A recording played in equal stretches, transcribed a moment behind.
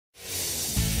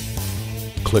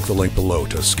Click the link below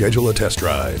to schedule a test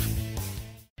drive.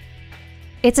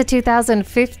 It's a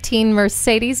 2015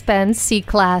 Mercedes-Benz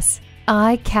C-Class.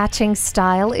 Eye-catching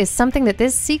style is something that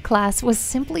this C-Class was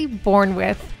simply born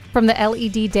with. From the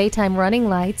LED daytime running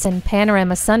lights and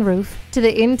Panorama Sunroof, to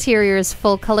the interior's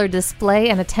full-color display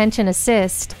and attention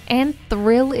assist, and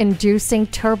thrill-inducing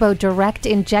turbo direct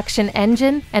injection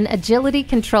engine and agility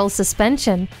control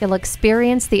suspension, you'll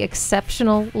experience the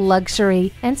exceptional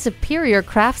luxury and superior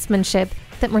craftsmanship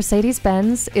that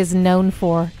Mercedes-Benz is known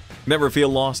for. Never feel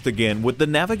lost again with the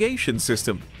navigation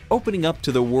system. Opening up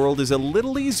to the world is a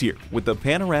little easier with the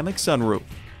Panoramic Sunroof.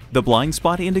 The blind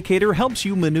spot indicator helps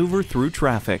you maneuver through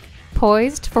traffic.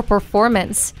 Poised for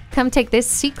performance. Come take this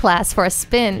C-Class for a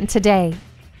spin today.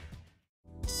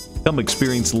 Come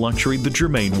experience luxury the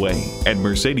Germain way at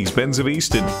Mercedes-Benz of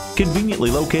Easton, conveniently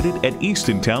located at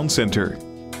Easton Town Center.